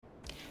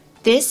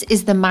This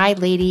is the My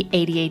Lady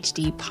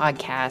ADHD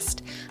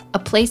podcast, a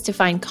place to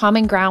find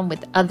common ground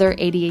with other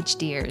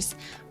ADHDers,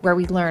 where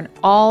we learn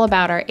all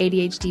about our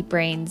ADHD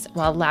brains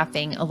while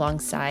laughing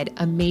alongside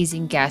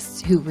amazing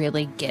guests who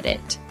really get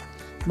it.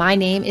 My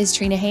name is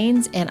Trina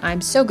Haynes, and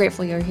I'm so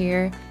grateful you're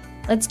here.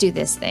 Let's do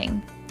this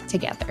thing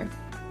together.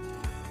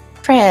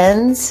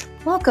 Friends,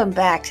 welcome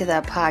back to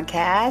the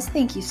podcast.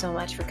 Thank you so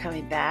much for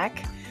coming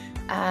back.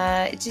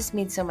 It just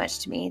means so much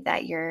to me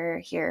that you're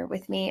here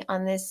with me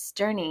on this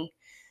journey.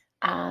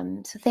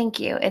 So thank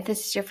you. If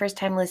this is your first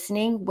time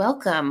listening,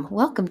 welcome.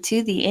 Welcome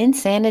to the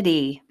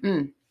insanity.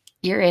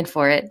 You're in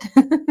for it.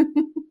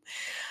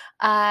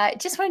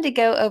 Just wanted to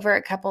go over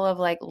a couple of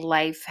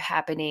life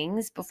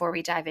happenings before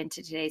we dive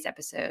into today's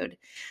episode.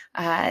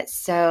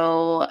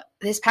 So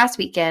this past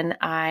weekend,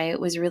 I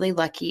was really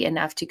lucky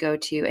enough to go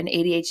to an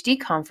ADHD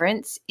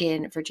conference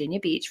in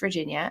Virginia Beach,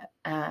 Virginia.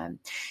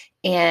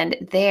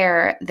 And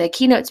there, the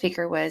keynote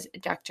speaker was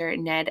Dr.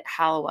 Ned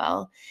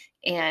Hallowell.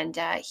 And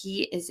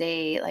he is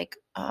a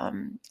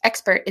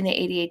expert in the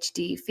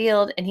ADHD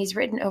field, and he's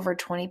written over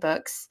 20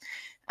 books.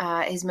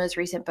 His most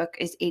recent book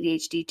is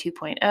ADHD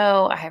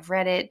 2.0. I have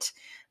read it.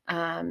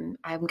 I'm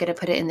going to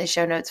put it in the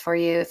show notes for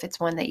you if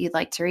it's one that you'd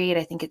like to read.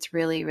 I think it's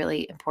really,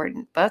 really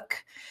important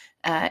book,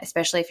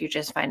 especially if you're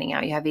just finding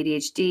out you have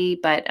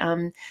ADHD. But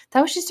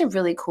that was just a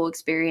really cool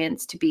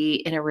experience to be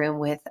in a room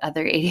with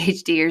other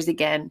ADHDers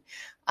again.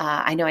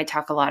 I know I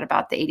talk a lot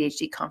about the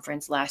ADHD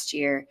conference last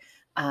year.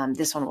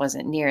 This one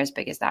wasn't near as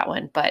big as that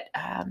one, but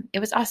it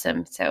was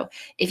awesome. So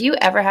if you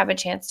ever have a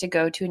chance to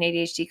go to an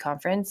ADHD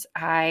conference,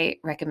 I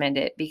recommend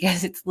it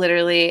because it's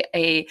literally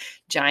a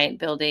giant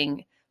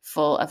building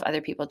full of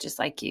other people just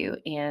like you.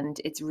 And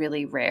it's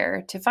really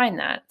rare to find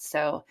that.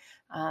 So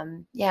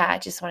I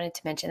just wanted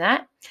to mention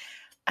that.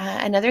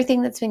 Another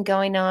thing that's been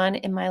going on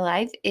in my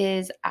life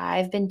is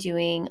I've been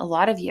doing a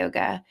lot of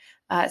yoga,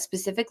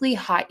 specifically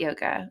hot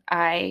yoga.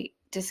 I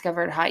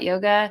discovered hot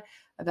yoga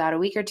about a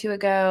week or two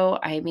ago.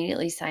 I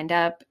immediately signed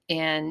up,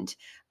 and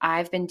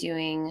I've been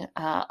doing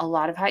a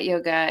lot of hot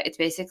yoga. It's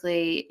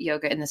basically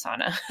yoga in the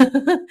sauna.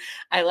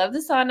 I love the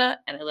sauna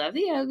and I love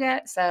the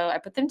yoga. So I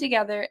put them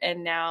together,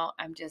 and now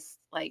I'm just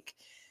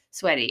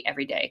sweaty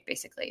every day,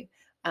 basically.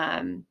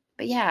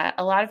 But yeah,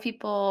 a lot of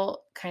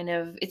people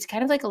it's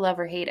kind of like a love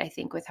or hate, I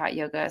think, with hot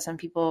yoga. Some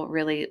people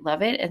really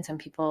love it and some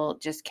people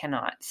just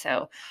cannot.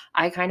 So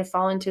I kind of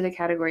fall into the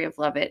category of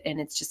love it.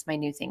 And it's just my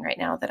new thing right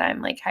now that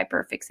I'm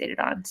hyper fixated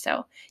on.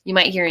 So you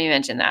might hear me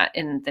mention that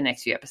in the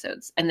next few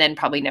episodes, and then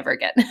probably never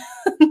again.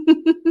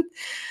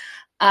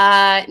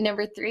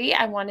 Number 3,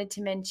 I wanted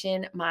to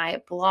mention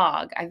my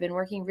blog. I've been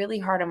working really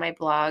hard on my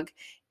blog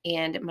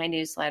and my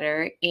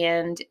newsletter.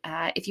 And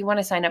if you want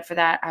to sign up for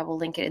that, I will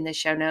link it in the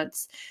show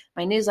notes.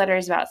 My newsletter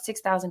is about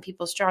 6,000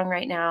 people strong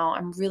right now.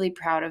 I'm really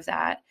proud of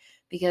that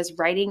because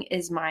writing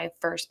is my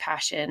first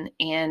passion,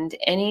 and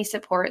any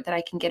support that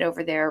I can get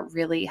over there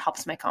really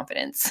helps my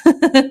confidence.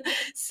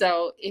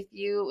 So if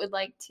you would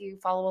like to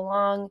follow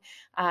along,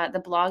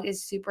 the blog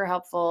is super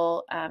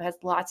helpful, has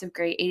lots of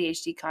great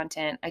ADHD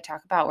content. I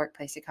talk about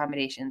workplace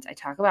accommodations. I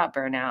talk about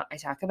burnout. I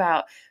talk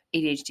about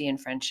ADHD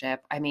and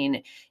friendship. I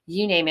mean,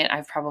 you name it,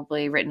 I've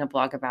probably written a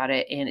blog about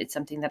it, and it's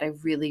something that I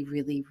really,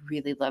 really,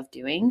 really love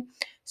doing.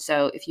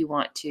 So if you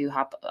want to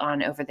hop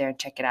on over there and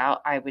check it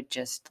out, I would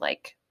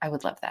I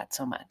would love that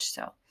so much.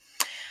 So,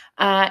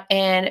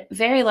 and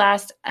very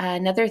last,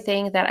 another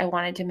thing that I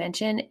wanted to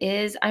mention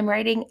is I'm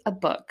writing a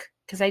book,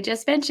 because I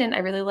just mentioned I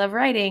really love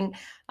writing.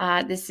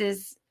 This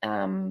is,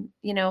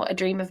 a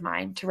dream of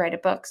mine to write a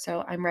book.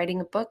 So I'm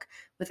writing a book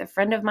with a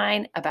friend of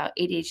mine about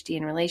ADHD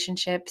and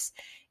relationships.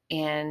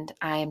 And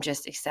I am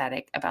just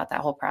ecstatic about that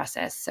whole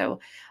process.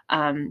 So,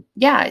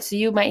 so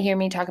you might hear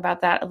me talk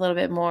about that a little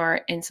bit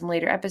more in some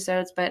later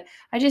episodes, but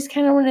I just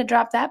kind of want to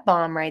drop that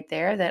bomb right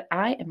there that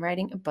I am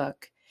writing a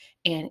book.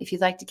 And if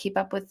you'd like to keep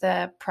up with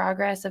the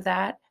progress of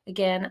that,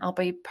 again, I'll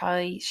be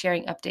probably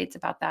sharing updates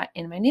about that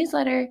in my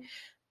newsletter.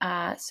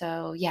 That's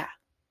all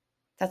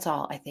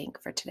I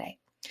think for today.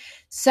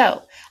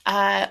 So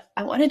I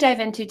want to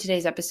dive into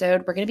today's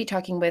episode. We're going to be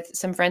talking with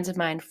some friends of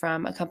mine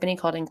from a company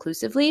called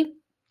Inclusively.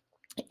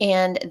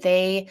 And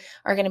they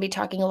are going to be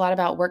talking a lot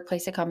about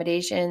workplace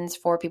accommodations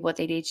for people with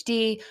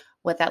ADHD,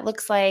 what that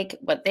looks like,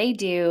 what they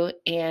do.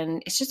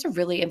 And it's just a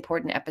really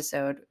important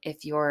episode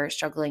if you're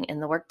struggling in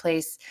the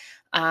workplace.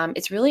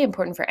 It's really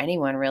important for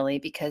anyone, really,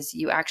 because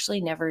you actually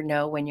never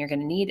know when you're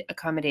going to need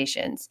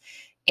accommodations.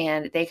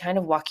 And they kind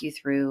of walk you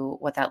through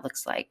what that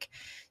looks like.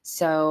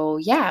 So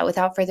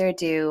without further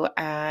ado,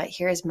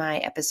 here is my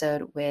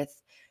episode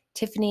with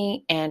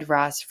Tiffany and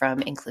Ross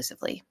from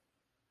Inclusively.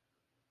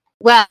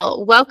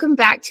 Well, welcome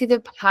back to the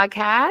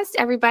podcast,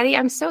 everybody.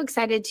 I'm so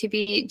excited to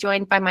be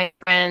joined by my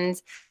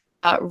friends,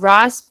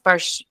 Ross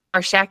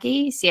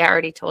Barshaki. See, I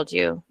already told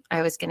you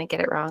I was going to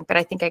get it wrong, but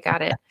I think I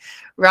got it.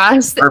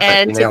 Ross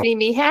and Tiffany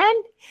Meehan.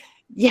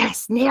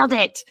 Yes, nailed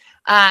it.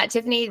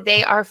 Tiffany,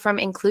 they are from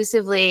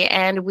Inclusively,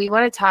 and we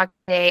want to talk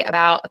today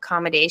about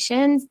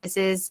accommodations. This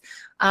is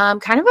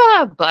kind of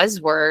a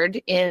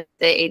buzzword in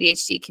the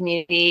ADHD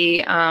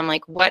community.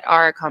 Like, what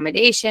are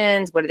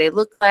accommodations? What do they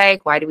look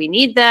like? Why do we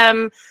need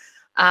them?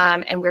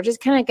 And we're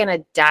just kind of going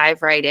to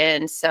dive right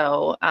in.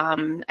 So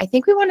I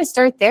think we want to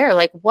start there.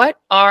 Like, what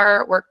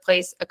are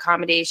workplace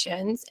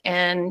accommodations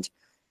and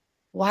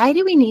why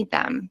do we need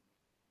them?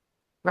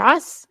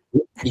 Ross?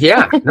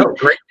 Yeah, no,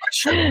 great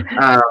question.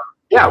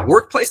 Yeah,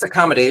 workplace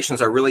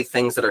accommodations are really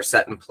things that are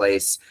set in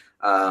place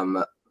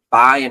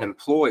by an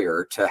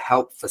employer to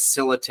help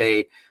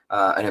facilitate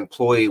an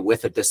employee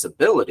with a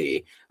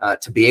disability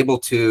to be able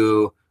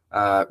to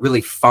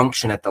really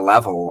function at the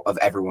level of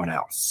everyone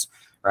else.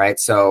 Right.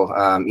 So,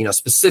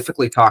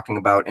 specifically talking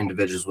about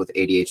individuals with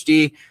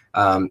ADHD,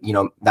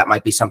 that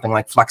might be something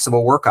like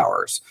flexible work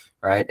hours.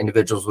 Right.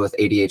 Individuals with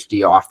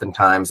ADHD,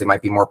 oftentimes they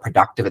might be more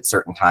productive at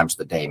certain times of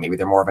the day. Maybe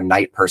they're more of a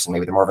night person.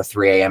 Maybe they're more of a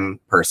 3 a.m.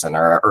 person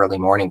or an early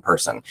morning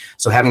person.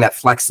 So having that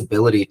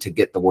flexibility to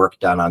get the work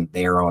done on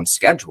their own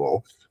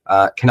schedule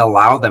can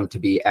allow them to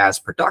be as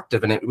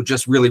productive. And it would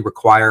just really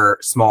require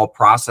small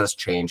process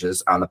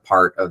changes on the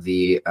part of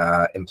the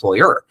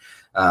employer.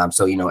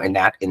 So, in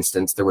that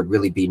instance, there would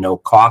really be no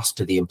cost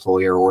to the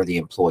employer or the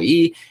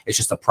employee. It's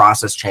just a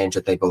process change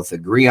that they both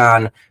agree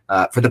on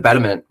for the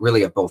betterment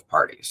really of both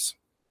parties.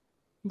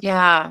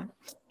 Yeah.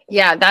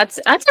 Yeah, that's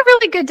a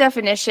really good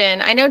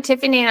definition. I know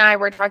Tiffany and I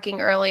were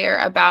talking earlier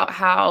about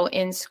how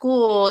in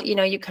school,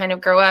 you kind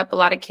of grow up, a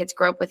lot of kids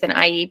grow up with an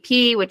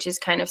IEP, which is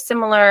kind of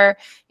similar.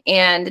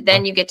 And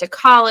then you get to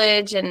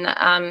college and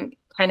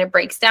kind of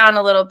breaks down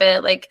a little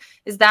bit. Like,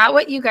 is that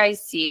what you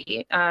guys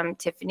see,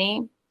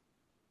 Tiffany?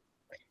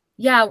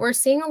 Yeah, we're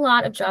seeing a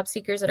lot of job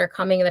seekers that are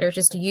coming that are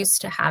just used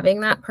to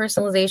having that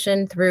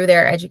personalization through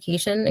their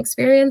education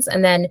experience.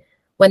 And then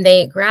when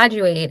they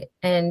graduate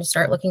and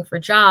start looking for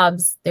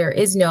jobs, there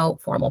is no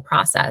formal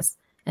process.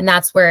 And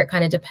that's where it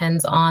kind of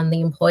depends on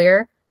the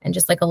employer and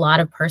just like a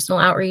lot of personal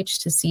outreach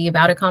to see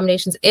about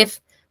accommodations,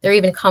 if they're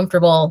even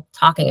comfortable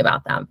talking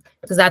about them.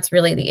 Because that's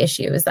really the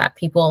issue, is that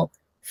people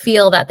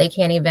feel that they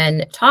can't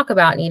even talk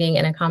about needing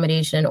an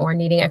accommodation or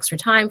needing extra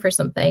time for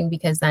something,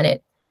 because then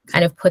it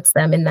kind of puts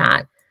them in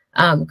that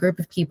group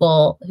of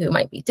people who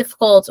might be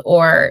difficult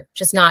or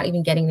just not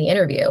even getting the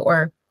interview,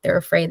 or they're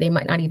afraid they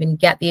might not even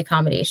get the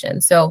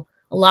accommodation. So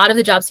a lot of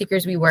the job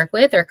seekers we work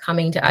with are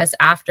coming to us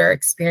after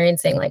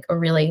experiencing like a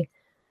really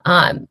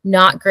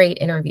not great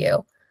interview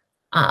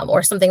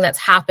or something that's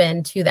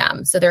happened to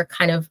them. So they're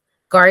kind of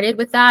guarded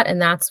with that.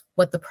 And that's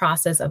what the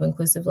process of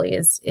Inclusively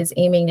is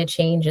aiming to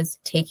change, is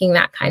taking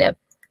that kind of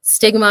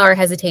stigma or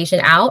hesitation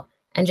out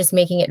and just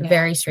making it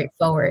very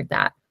straightforward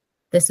that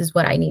this is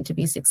what I need to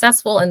be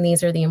successful. And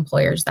these are the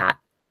employers that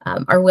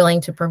are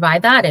willing to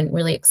provide that and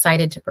really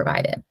excited to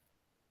provide it.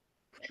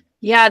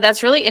 Yeah,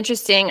 that's really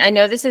interesting. I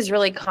know this is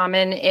really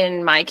common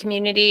in my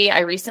community. I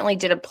recently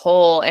did a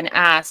poll and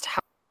asked, how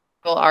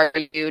are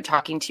you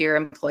talking to your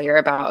employer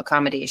about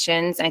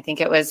accommodations? I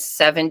think it was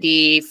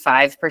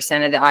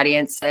 75% of the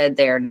audience said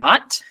they're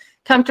not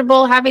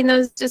comfortable having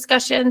those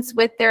discussions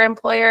with their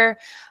employer.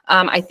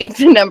 I think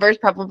the number is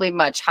probably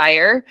much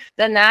higher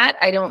than that.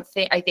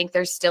 I think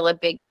there's still a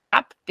big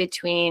gap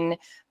between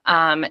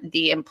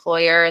the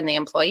employer and the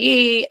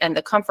employee and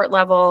the comfort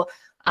level.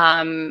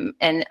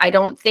 And I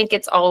don't think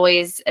it's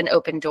always an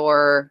open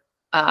door,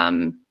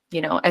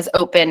 as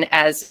open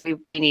as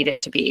we need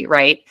it to be,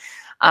 right?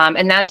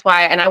 And that's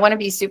why, and I want to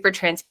be super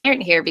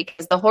transparent here,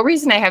 because the whole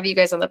reason I have you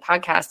guys on the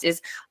podcast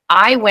is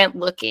I went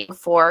looking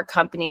for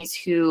companies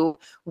who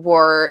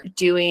were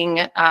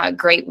doing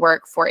great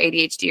work for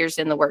ADHDers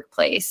in the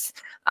workplace.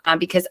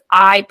 Because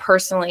I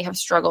personally have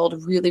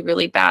struggled really,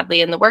 really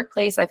badly in the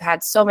workplace. I've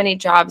had so many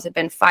jobs, I've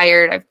been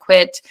fired, I've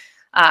quit.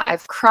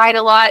 I've cried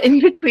a lot in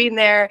between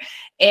there,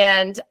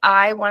 and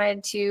I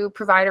wanted to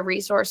provide a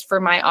resource for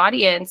my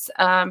audience,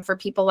 for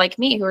people like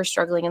me who are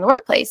struggling in the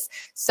workplace.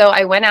 So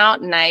I went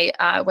out and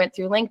I went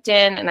through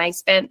LinkedIn, and I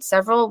spent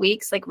several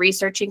weeks like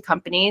researching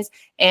companies,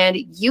 and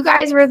you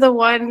guys were the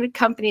one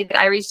company that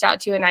I reached out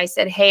to, and I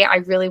said, hey, I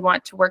really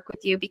want to work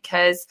with you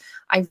because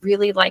I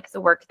really like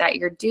the work that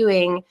you're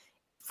doing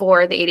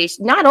for the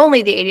ADHD, not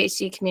only the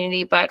ADHD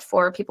community, but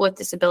for people with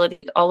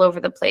disabilities all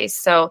over the place.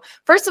 So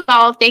first of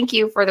all, thank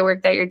you for the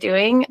work that you're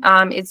doing.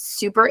 It's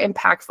super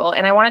impactful.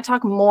 And I want to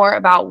talk more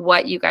about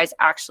what you guys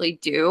actually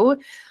do,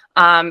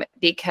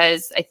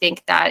 because I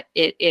think that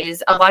it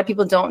is, a lot of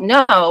people don't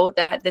know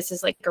that this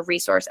is like a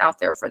resource out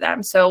there for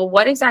them. So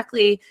what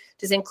exactly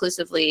does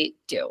Inclusively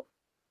do?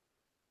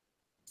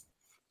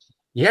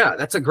 Yeah,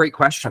 that's a great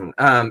question.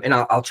 And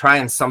I'll try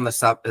and sum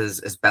this up as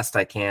best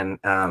I can.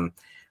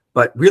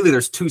 But really,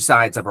 there's two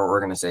sides of our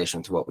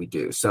organization to what we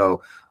do.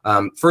 So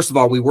first of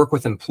all, we work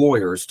with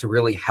employers to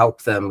really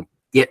help them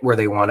get where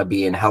they want to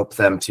be and help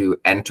them to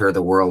enter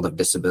the world of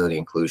disability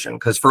inclusion.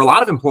 Because for a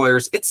lot of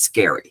employers, it's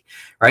scary,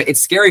 right?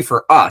 It's scary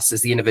for us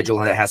as the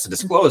individual that has to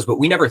disclose, but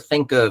we never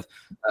think of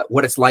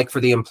what it's like for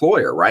the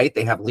employer, right?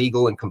 They have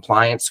legal and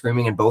compliance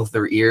screaming in both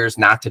their ears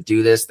not to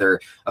do this. They're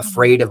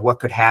afraid of what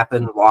could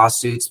happen,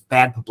 lawsuits,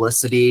 bad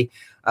publicity.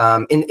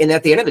 And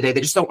at the end of the day,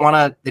 they just don't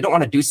want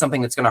to do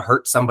something that's going to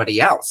hurt somebody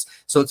else.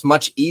 So it's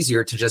much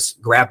easier to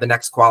just grab the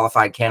next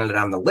qualified candidate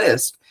on the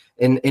list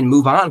and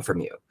move on from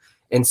you.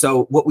 And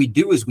so what we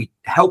do is we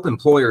help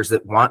employers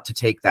that want to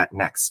take that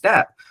next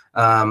step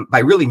by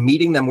really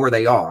meeting them where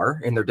they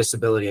are in their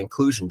disability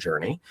inclusion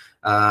journey,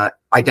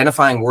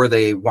 identifying where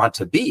they want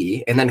to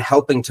be, and then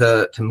helping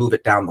to move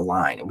it down the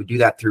line. And we do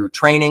that through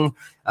training.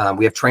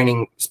 We have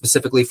training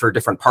specifically for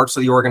different parts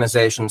of the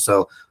organization.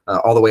 So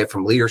all the way up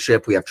from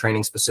leadership, we have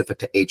training specific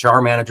to HR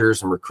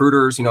managers and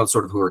recruiters,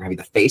 sort of who are going to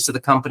be the face of the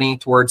company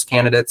towards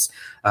candidates.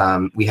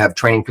 We have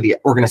training for the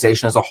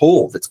organization as a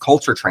whole. That's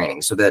culture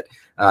training so that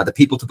the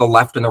people to the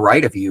left and the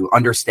right of you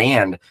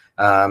understand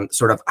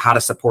sort of how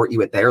to support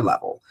you at their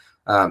level.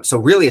 So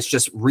really, it's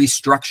just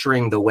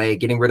restructuring the way,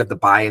 getting rid of the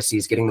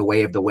biases, getting the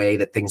way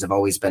that things have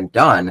always been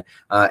done,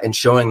 and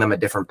showing them a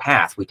different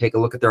path. We take a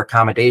look at their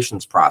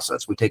accommodations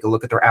process. We take a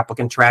look at their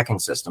applicant tracking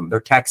system,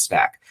 their tech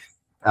stack,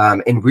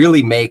 and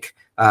really make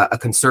a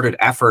concerted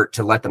effort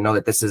to let them know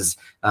that this is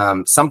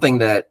something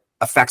that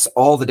affects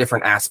all the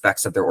different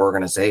aspects of their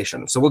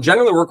organization. So we'll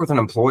generally work with an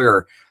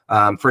employer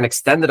for an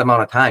extended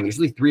amount of time,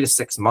 usually 3 to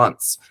 6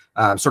 months,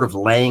 sort of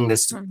laying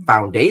this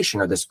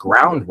foundation or this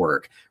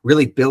groundwork,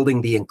 really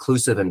building the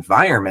inclusive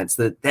environments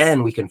that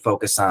then we can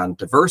focus on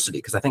diversity.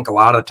 Because I think a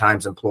lot of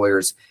times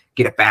employers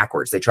get it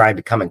backwards. They try and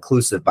become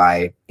inclusive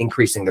by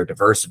increasing their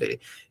diversity.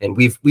 And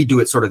we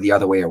do it sort of the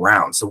other way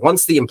around. So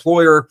once the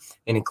employer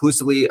and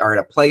inclusively are at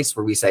a place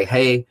where we say,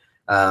 hey,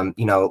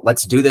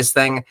 let's do this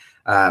thing,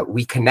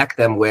 we connect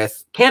them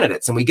with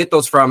candidates, and we get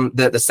those from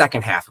the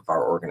second half of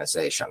our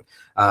organization.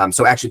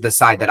 So actually the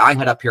side that I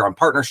head up here on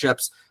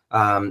partnerships,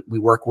 we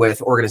work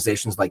with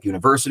organizations like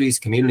universities,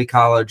 community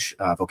college,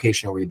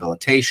 vocational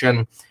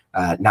rehabilitation,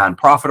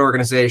 nonprofit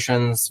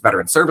organizations,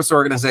 veteran service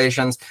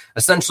organizations.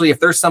 Essentially, if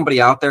there's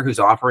somebody out there who's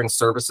offering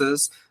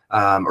services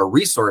or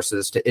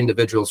resources to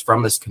individuals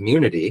from this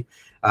community,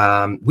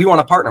 we want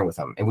to partner with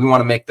them, and we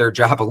want to make their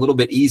job a little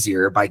bit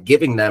easier by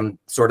giving them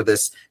sort of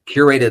this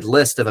curated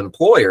list of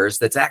employers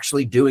that's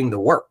actually doing the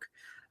work.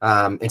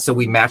 And so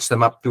we match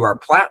them up through our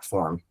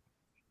platform.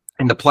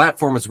 And the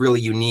platform is really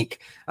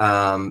unique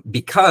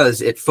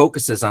because it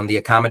focuses on the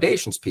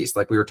accommodations piece,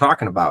 like we were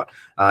talking about,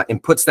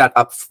 and puts that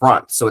up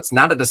front. So it's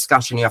not a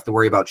discussion you have to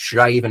worry about, should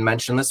I even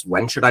mention this?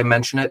 When should I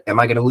mention it?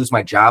 Am I going to lose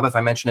my job if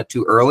I mention it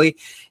too early?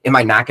 Am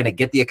I not going to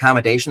get the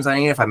accommodations I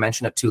need if I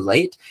mention it too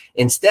late?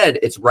 Instead,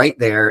 it's right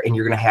there, and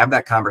you're going to have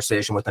that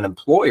conversation with an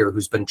employer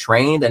who's been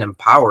trained and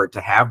empowered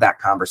to have that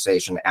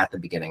conversation at the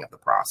beginning of the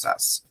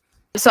process.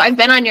 So I've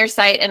been on your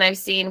site and I've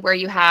seen where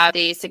you have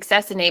the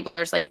success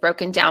enablers like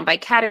broken down by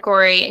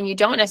category, and you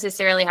don't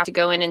necessarily have to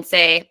go in and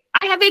say,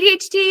 I have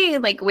ADHD,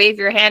 and like wave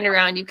your hand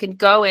around. You can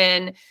go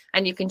in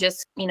and you can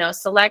just,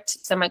 select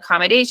some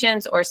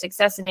accommodations or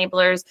success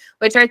enablers,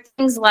 which are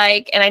things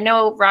like, and I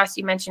know, Ross,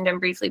 you mentioned them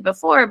briefly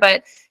before,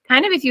 but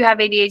kind of if you have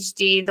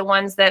ADHD, the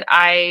ones that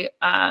I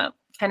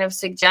kind of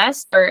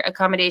suggest or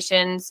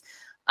accommodations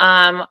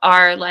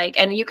are like,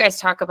 and you guys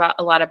talk about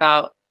a lot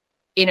about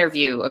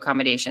interview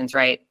accommodations,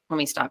 right? Let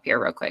me stop here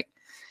real quick.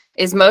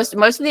 Is most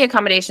of the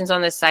accommodations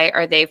on this site,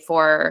 are they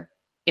for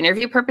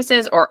interview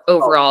purposes or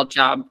overall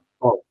job?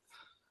 Oh,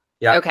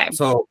 yeah. Okay.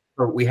 So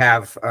we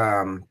have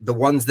the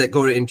ones that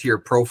go into your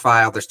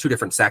profile. There's 2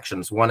 different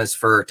sections. One is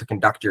to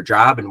conduct your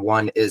job, and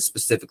one is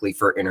specifically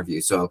for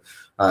interview. So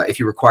if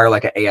you require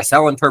like an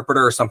ASL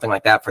interpreter or something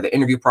like that for the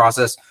interview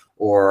process,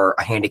 or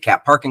a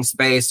handicap parking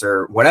space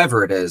or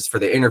whatever it is for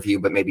the interview,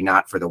 but maybe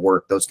not for the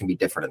work, those can be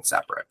different and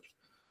separate.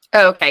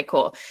 Okay,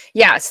 cool.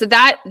 Yeah. So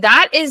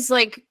that is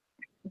like,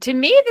 to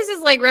me, this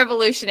is like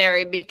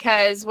revolutionary,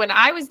 because when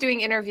I was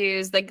doing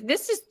interviews, like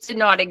this just did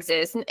not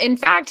exist. In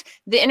fact,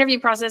 the interview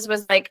process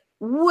was like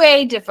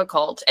way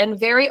difficult and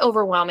very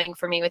overwhelming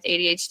for me with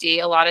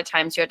ADHD. A lot of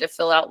times you had to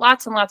fill out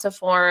lots and lots of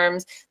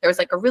forms. There was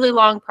like a really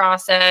long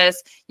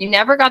process. You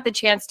never got the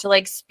chance to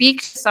like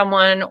speak to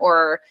someone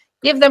or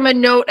give them a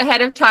note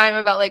ahead of time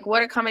about like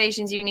what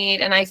accommodations you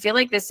need. And I feel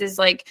like this is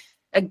like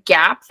a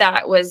gap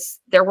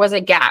there was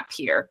a gap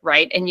here,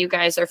 right? And you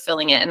guys are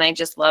filling it. And I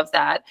just love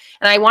that.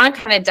 And I want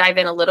to kind of dive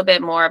in a little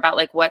bit more about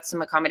like what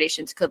some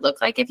accommodations could look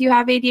like if you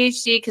have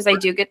ADHD, because I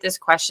do get this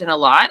question a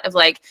lot of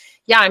like,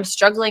 yeah, I'm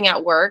struggling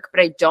at work,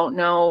 but I don't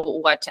know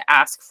what to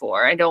ask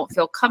for. I don't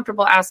feel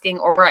comfortable asking,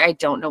 or I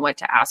don't know what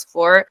to ask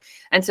for.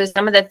 And so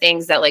some of the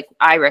things that like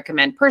I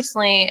recommend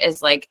personally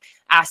is like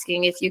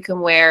asking if you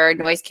can wear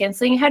noise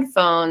canceling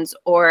headphones,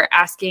 or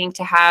asking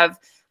to have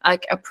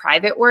like a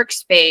private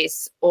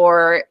workspace,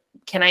 or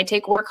can I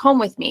take work home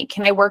with me?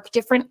 Can I work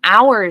different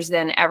hours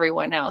than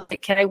everyone else?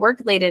 Like, can I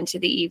work late into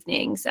the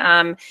evenings?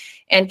 And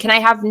can I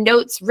have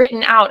notes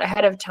written out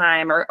ahead of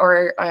time,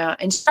 or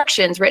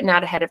instructions written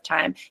out ahead of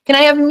time? Can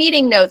I have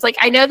meeting notes? Like,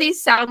 I know these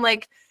sound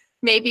like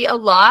maybe a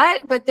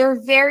lot, but they're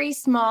very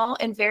small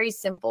and very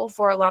simple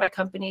for a lot of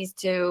companies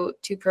to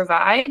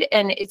provide.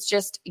 And it's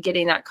just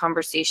getting that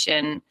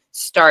conversation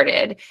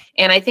started.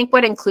 And I think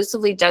what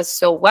Inclusively does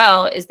so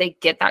well is they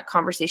get that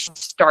conversation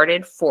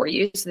started for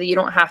you so that you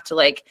don't have to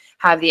like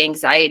have the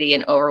anxiety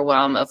and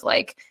overwhelm of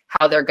like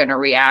how they're going to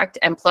react.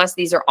 And plus,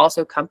 these are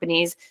also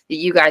companies that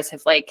you guys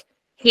have like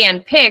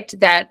handpicked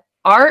that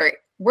are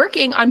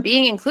working on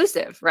being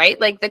inclusive,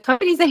 right? Like the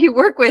companies that you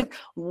work with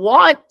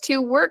want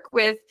to work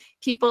with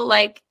people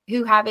like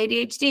who have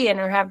ADHD and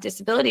or have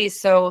disabilities.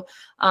 So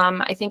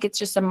I think it's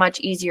just a much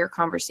easier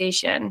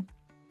conversation.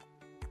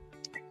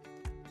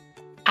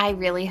 I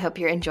really hope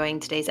you're enjoying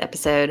today's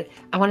episode.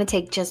 I want to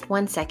take just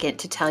 1 second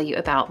to tell you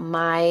about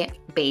my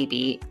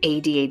baby,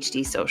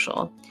 ADHD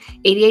Social.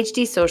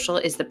 ADHD Social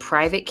is the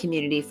private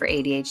community for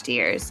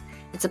ADHDers.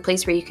 It's a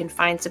place where you can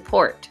find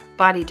support,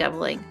 body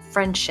doubling,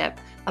 friendship,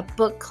 a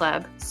book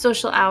club,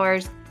 social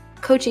hours,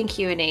 coaching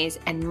Q&As,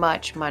 and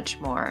much, much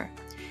more.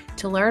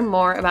 To learn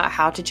more about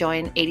how to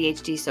join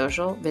ADHD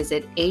Social,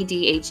 visit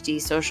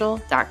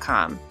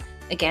adhdsocial.com.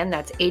 Again,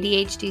 that's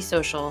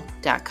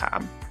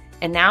adhdsocial.com.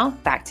 And now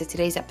back to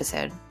today's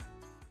episode.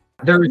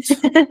 There's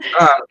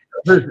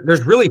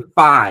really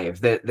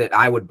 5 that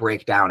I would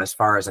break down as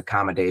far as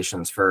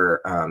accommodations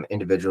for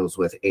individuals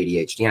with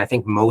ADHD. And I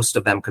think most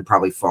of them could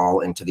probably fall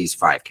into these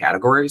 5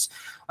 categories.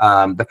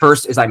 The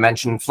first, as I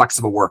mentioned,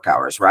 flexible work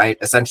hours, right?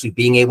 Essentially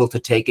being able to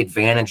take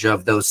advantage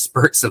of those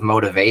spurts of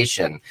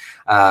motivation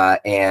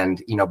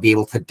and, be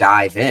able to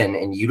dive in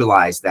and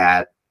utilize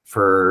that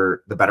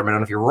for the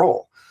betterment of your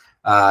role.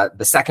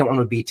 The second one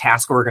would be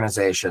task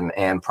organization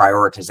and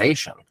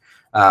prioritization.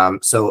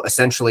 So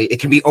essentially,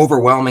 it can be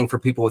overwhelming for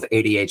people with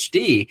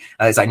ADHD,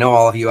 as I know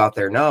all of you out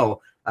there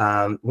know,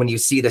 when you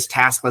see this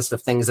task list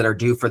of things that are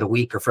due for the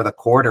week or for the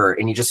quarter,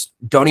 and you just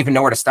don't even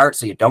know where to start,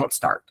 so you don't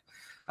start.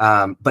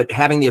 But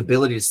having the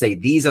ability to say,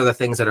 these are the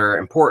things that are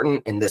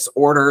important in this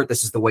order,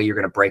 this is the way you're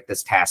going to break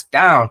this task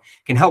down,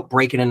 can help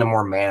break it into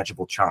more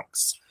manageable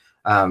chunks.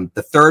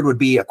 The third would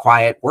be a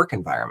quiet work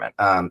environment.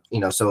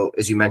 So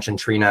as you mentioned,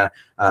 Trina,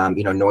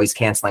 noise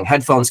canceling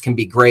headphones can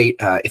be great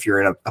if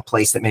you're in a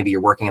place that maybe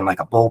you're working in like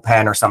a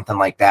bullpen or something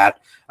like that,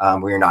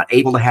 where you're not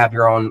able to have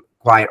your own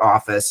quiet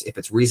office. If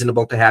it's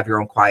reasonable to have your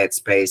own quiet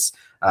space,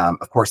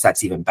 of course,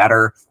 that's even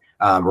better.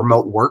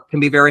 Remote work can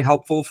be very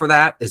helpful for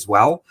that as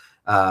well.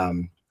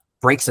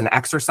 Breaks and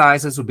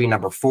exercises would be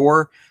number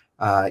 4.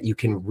 You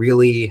can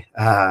really,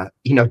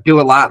 do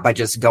a lot by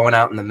just going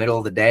out in the middle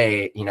of the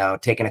day,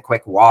 taking a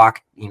quick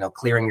walk,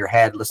 clearing your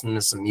head, listening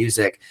to some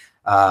music,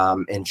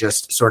 and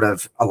just sort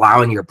of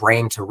allowing your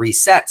brain to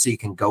reset so you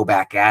can go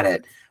back at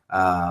it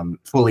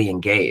fully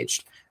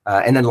engaged.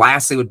 And then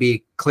lastly would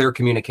be clear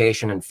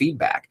communication and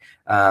feedback.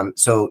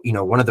 So,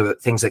 one of the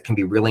things that can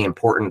be really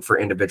important for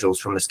individuals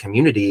from this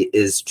community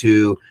is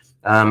to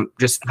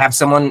just have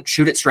someone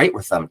shoot it straight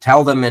with them,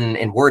 tell them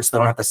in words, so they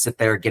don't have to sit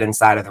there, get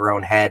inside of their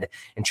own head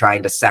and try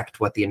and dissect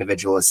what the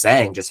individual is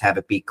saying. Just have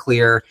it be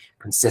clear,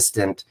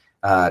 consistent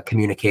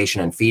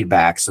communication and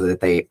feedback so that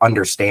they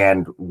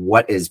understand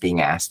what is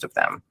being asked of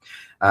them.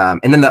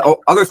 And then the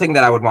other thing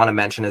that I would want to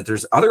mention is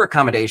there's other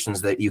accommodations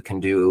that you can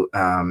do,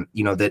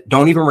 that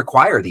don't even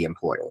require the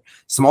employer.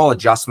 Small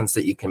adjustments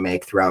that you can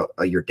make throughout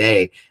your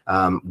day.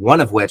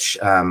 One of which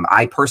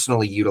I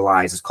personally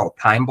utilize is called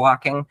time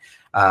blocking.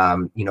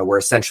 Where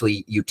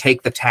essentially you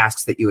take the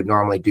tasks that you would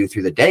normally do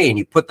through the day and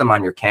you put them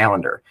on your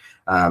calendar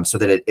so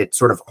that it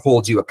sort of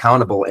holds you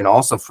accountable and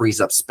also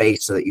frees up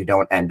space so that you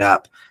don't end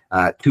up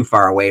too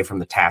far away from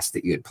the tasks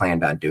that you had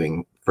planned on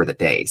doing for the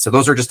day. So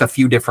those are just a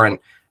few different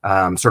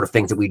sort of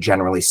things that we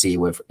generally see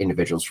with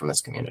individuals from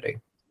this community.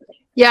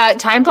 Yeah,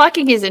 time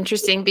blocking is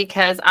interesting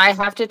because I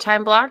have to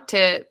time block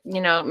to,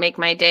 make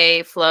my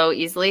day flow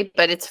easily.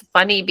 But it's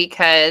funny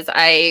because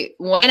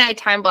when I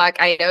time block,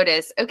 I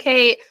notice,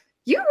 okay,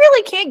 you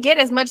really can't get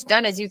as much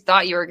done as you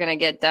thought you were going to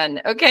get done.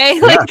 Okay.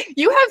 Yeah. Like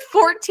you have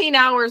 14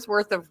 hours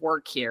worth of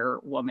work here,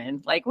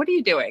 woman. Like, what are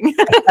you doing?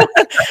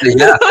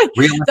 Yeah.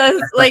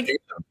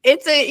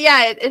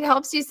 It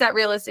helps you set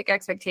realistic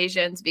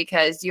expectations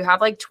because you have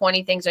like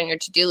 20 things on your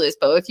to-do list.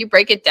 But if you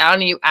break it down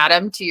and you add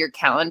them to your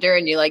calendar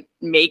and you like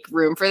make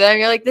room for them,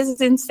 you're like, this is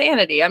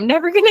insanity. I'm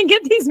never going to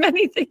get these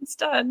many things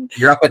done.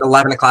 You're up at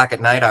 11 o'clock at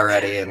night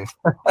already. And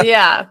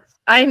yeah.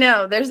 I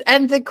know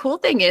and the cool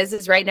thing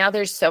is right now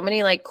there's so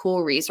many like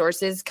cool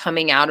resources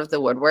coming out of the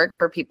woodwork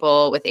for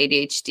people with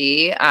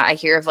ADHD. I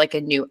hear of like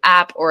a new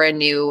app or a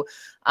new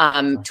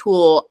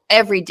tool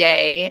every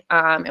day.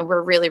 And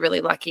we're really, really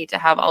lucky to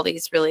have all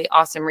these really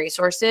awesome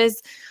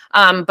resources.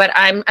 But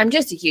I'm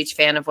just a huge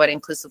fan of what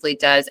Inclusively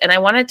does. And I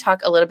want to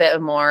talk a little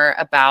bit more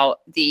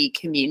about the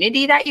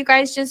community that you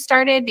guys just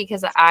started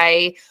because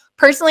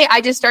Personally, I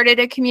just started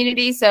a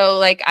community, so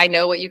like I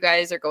know what you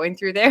guys are going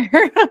through there.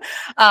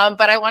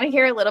 But I want to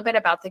hear a little bit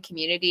about the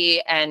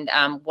community and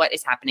what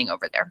is happening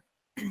over there.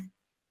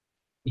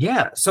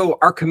 Yeah, so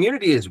our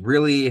community is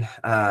really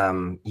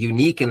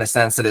unique in the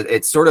sense that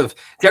it's sort of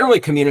generally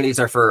communities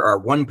are for our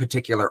one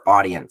particular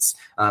audience,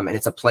 and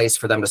it's a place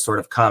for them to sort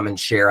of come and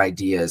share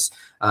ideas.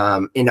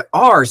 And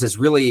ours is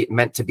really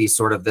meant to be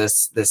sort of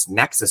this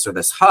nexus or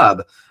this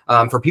hub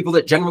for people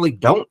that generally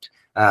don't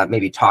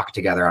maybe talk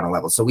together on a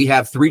level. So we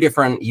have 3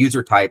 different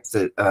user types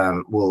that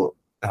will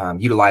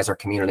utilize our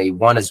community.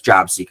 One is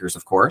job seekers,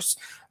 of course,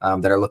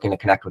 that are looking to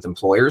connect with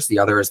employers. The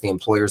other is the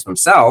employers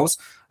themselves.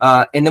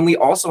 And then we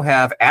also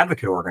have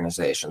advocate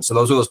organizations. So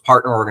those are those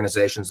partner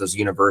organizations, those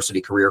university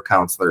career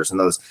counselors, and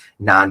those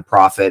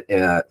nonprofit,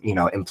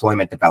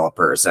 employment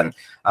developers, and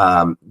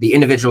the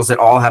individuals that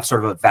all have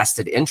sort of a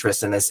vested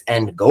interest in this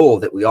end goal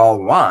that we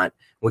all want,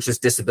 which is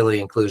disability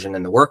inclusion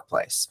in the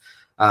workplace.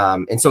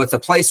 And so it's a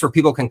place where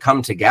people can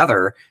come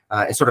together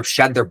and sort of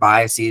shed their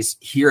biases,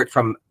 hear it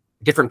from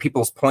different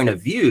people's point of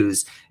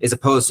views, as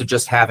opposed to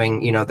just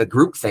having, the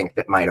groupthink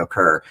that might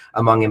occur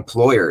among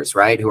employers,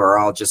 right? Who are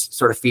all just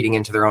sort of feeding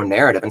into their own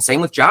narrative. And same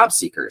with job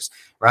seekers,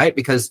 right?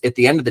 Because at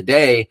the end of the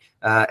day,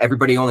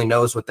 everybody only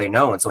knows what they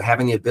know. And so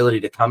having the ability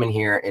to come in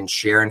here and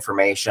share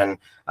information,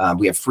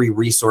 we have free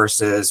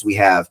resources, we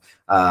have,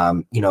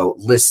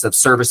 lists of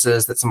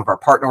services that some of our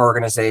partner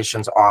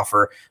organizations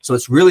offer. So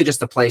it's really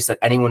just a place that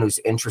anyone who's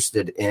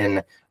interested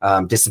in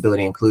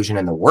disability inclusion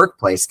in the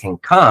workplace can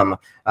come,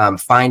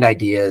 find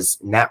ideas,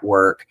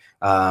 network,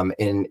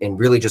 and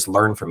really just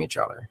learn from each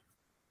other.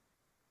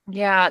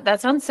 Yeah,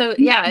 that sounds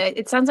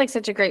it sounds like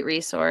such a great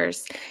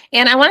resource.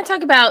 And I want to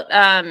talk about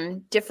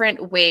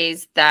different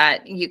ways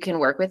that you can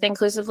work with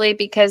inclusively,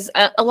 because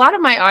a lot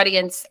of my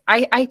audience,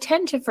 I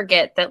tend to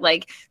forget that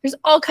there's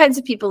all kinds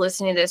of people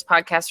listening to this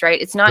podcast, right?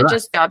 It's not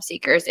just job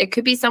seekers. It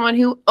could be someone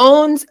who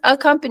owns a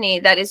company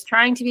that is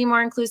trying to be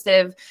more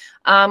inclusive,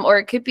 or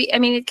it could be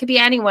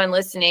anyone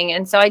listening.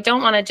 And so I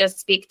don't want to just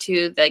speak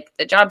to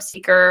the job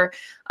seeker,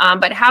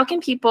 but how can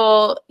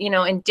people,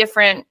 in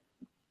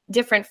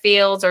different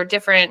fields or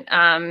different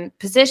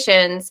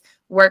positions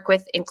work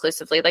with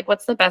inclusively?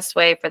 What's the best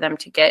way for them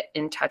to get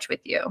in touch with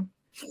you?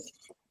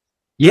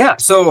 Yeah.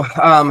 So,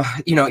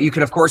 you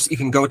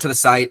can go to the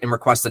site and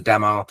request a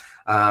demo.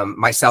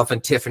 Myself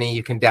and Tiffany,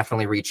 you can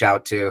definitely reach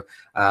out to.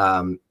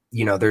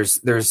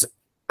 There's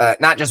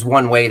not just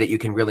one way that you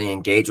can really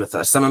engage with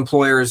us. Some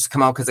employers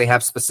come out because they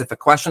have specific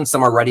questions.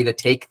 Some are ready to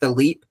take the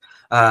leap,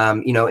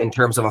 in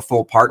terms of a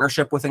full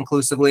partnership with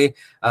Inclusively.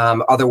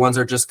 Other ones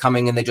are just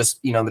coming and they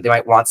just, they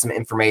might want some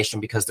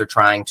information because they're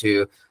trying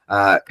to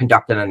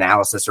conduct an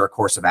analysis or a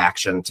course of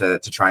action to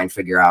try and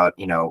figure out,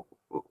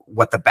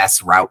 what the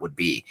best route would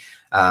be.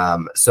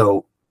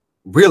 So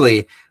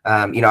really,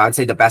 I'd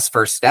say the best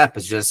first step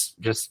is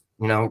just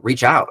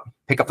reach out,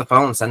 pick up the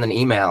phone, send an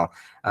email,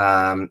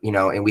 and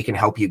we can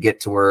help you get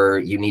to where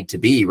you need to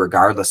be,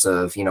 regardless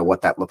of,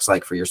 what that looks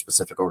like for your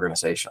specific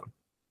organization.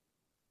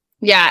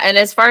 Yeah. And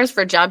as far as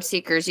for job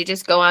seekers, you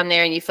just go on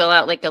there and you fill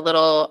out a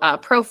little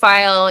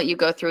profile. You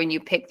go through and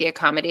you pick the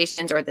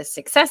accommodations or the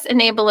success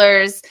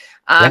enablers.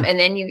 And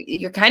then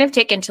you're kind of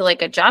taken to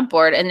a job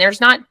board, and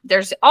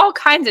there's all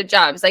kinds of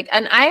jobs.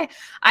 And I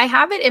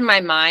have it in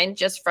my mind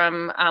just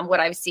from what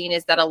I've seen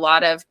is that a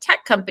lot of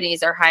tech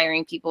companies are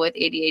hiring people with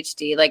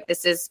ADHD.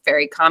 This is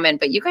very common,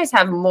 but you guys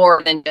have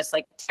more than just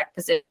tech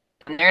positions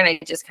there. And I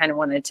just kind of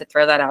wanted to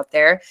throw that out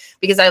there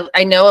because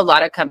I know a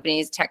lot of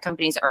tech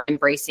companies are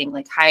embracing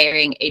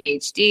hiring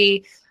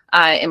ADHD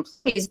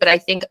employees, but I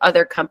think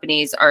other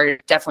companies are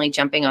definitely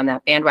jumping on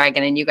that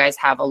bandwagon, and you guys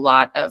have a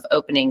lot of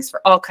openings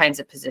for all kinds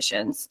of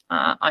positions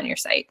on your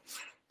site.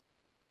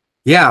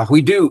 Yeah,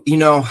 we do.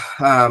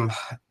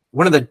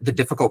 One of the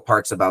difficult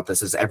parts about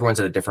this is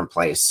everyone's at a different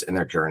place in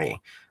their journey.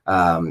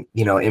 And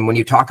when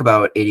you talk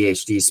about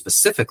ADHD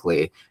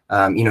specifically,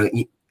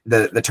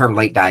 the term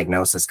late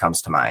diagnosis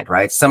comes to mind,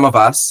 right? Some of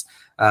us,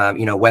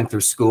 went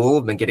through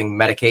school, been getting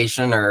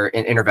medication or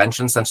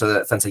intervention since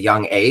a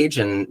young age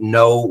and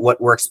know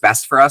what works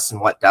best for us and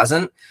what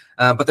doesn't.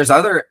 But there's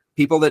other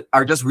people that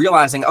are just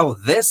realizing, oh,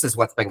 this is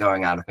what's been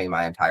going on with me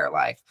my entire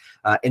life,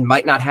 and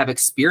might not have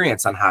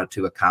experience on how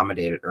to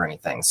accommodate it or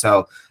anything.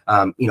 So,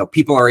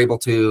 people are able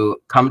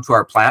to come to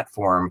our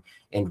platform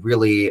and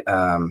really,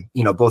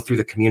 both through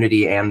the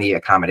community and the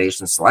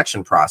accommodation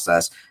selection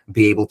process,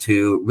 be able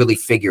to really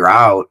figure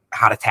out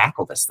how to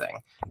tackle this thing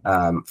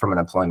from an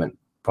employment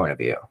point of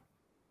view.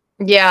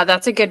 Yeah,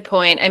 that's a good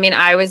point. I mean,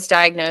 I was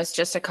diagnosed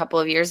just a couple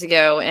of years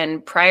ago,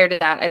 and prior to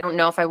that, I don't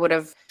know if I would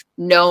have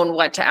known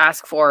what to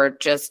ask for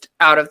just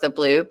out of the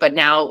blue. But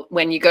now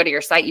when you go to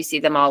your site, you see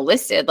them all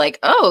listed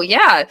oh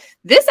yeah,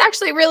 this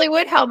actually really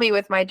would help me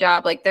with my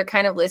job. They're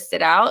kind of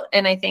listed out.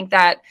 And I think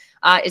that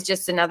is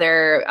just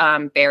another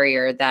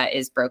barrier that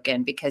is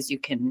broken because you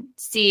can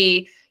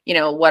see,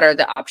 what are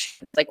the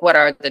options? What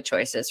are the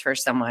choices for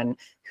someone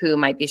who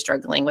might be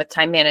struggling with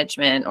time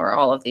management or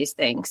all of these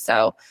things.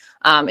 So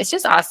it's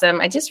just awesome.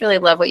 I just really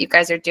love what you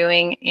guys are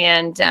doing.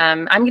 And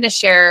I'm going to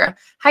share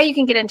how you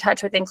can get in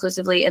touch with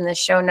Inclusively in the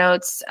show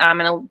notes.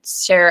 And I'll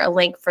share a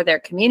link for their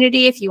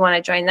community. If you want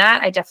to join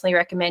that, I definitely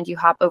recommend you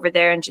hop over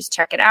there and just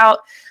check it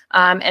out.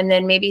 And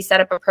then maybe set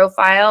up a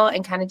profile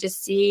and kind of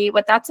just see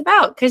what that's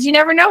about. Because you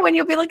never know when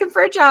you'll be looking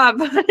for a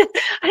job.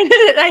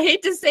 I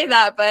hate to say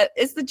that, but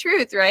it's the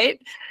truth, right?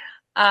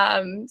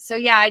 So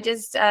yeah, I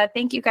just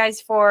thank you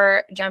guys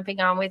for jumping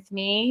on with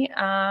me.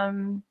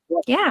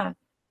 Yeah,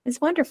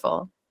 it's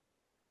wonderful.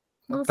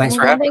 Awesome. Thanks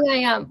for having me. One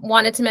thing I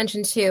wanted to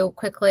mention too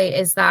quickly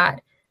is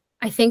that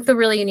I think the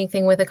really unique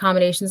thing with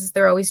accommodations is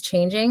they're always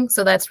changing.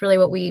 So that's really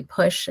what we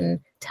push and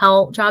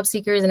tell job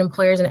seekers and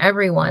employers and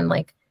everyone.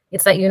 Like,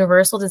 it's that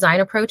universal design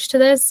approach to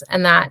this,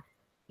 and that,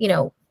 you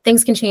know,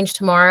 things can change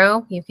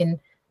tomorrow. You can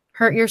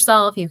hurt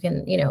yourself, you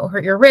can, you know,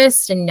 hurt your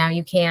wrist, and now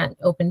you can't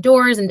open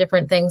doors and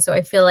different things. So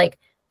I feel like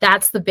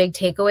that's the big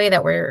takeaway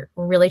that we're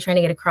really trying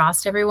to get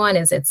across to everyone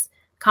is it's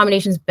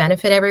accommodations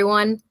benefit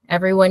everyone.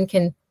 Everyone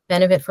can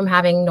benefit from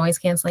having noise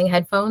canceling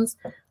headphones.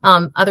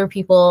 Other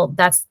people,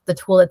 that's the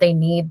tool that they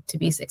need to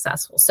be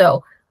successful.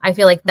 So I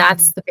feel like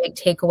that's the big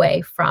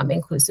takeaway from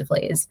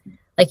Inclusively is,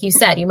 like you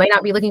said, you might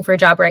not be looking for a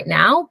job right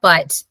now,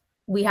 but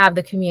we have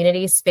the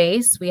community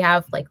space. We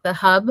have like the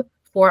hub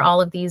for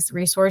all of these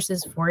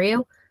resources for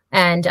you.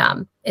 And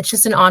it's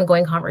just an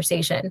ongoing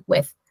conversation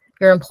with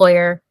your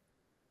employer.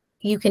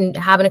 You can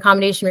have an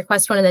accommodation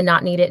request one and then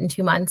not need it in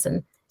 2 months,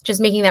 and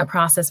just making that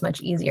process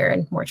much easier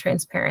and more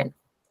transparent.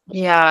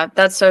 Yeah,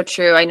 that's so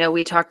true. I know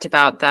we talked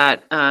about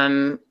that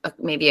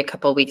maybe a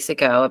couple of weeks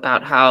ago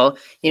about how,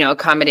 you know,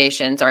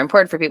 accommodations are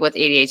important for people with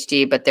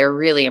ADHD, but they're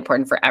really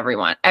important for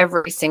everyone.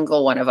 Every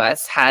single one of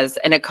us has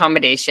an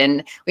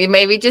accommodation. We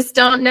maybe just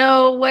don't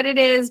know what it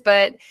is,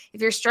 but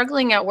if you're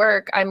struggling at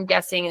work, I'm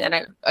guessing that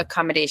an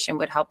accommodation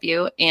would help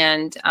you,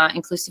 and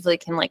Inclusively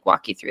can like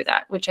walk you through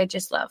that, which I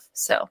just love.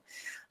 So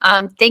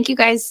thank you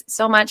guys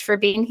so much for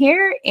being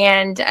here.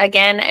 And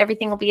again,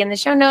 everything will be in the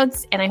show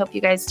notes, and I hope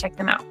you guys check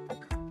them out.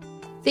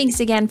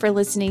 Thanks again for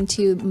listening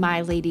to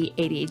My Lady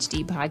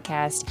ADHD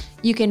podcast.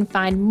 You can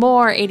find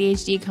more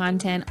ADHD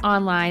content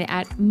online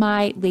at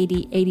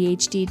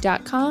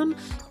myladyadhd.com,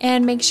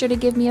 and make sure to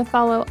give me a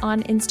follow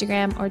on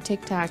Instagram or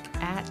TikTok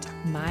at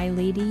My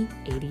Lady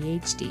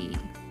ADHD.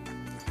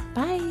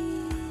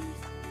 Bye.